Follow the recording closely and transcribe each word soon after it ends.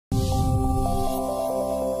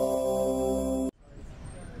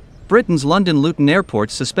Britain's London Luton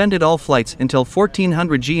Airport suspended all flights until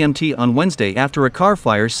 1400 GMT on Wednesday after a car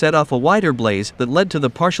fire set off a wider blaze that led to the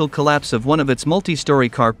partial collapse of one of its multi-story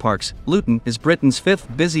car parks. Luton is Britain's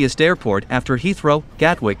fifth busiest airport after Heathrow,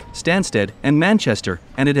 Gatwick, Stansted, and Manchester,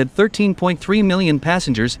 and it had 13.3 million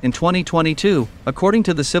passengers in 2022, according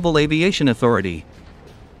to the Civil Aviation Authority.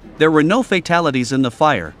 There were no fatalities in the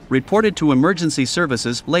fire, reported to emergency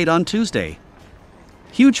services late on Tuesday.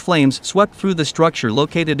 Huge flames swept through the structure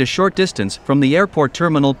located a short distance from the airport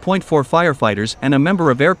terminal. 4 firefighters and a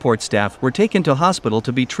member of airport staff were taken to hospital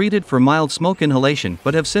to be treated for mild smoke inhalation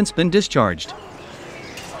but have since been discharged.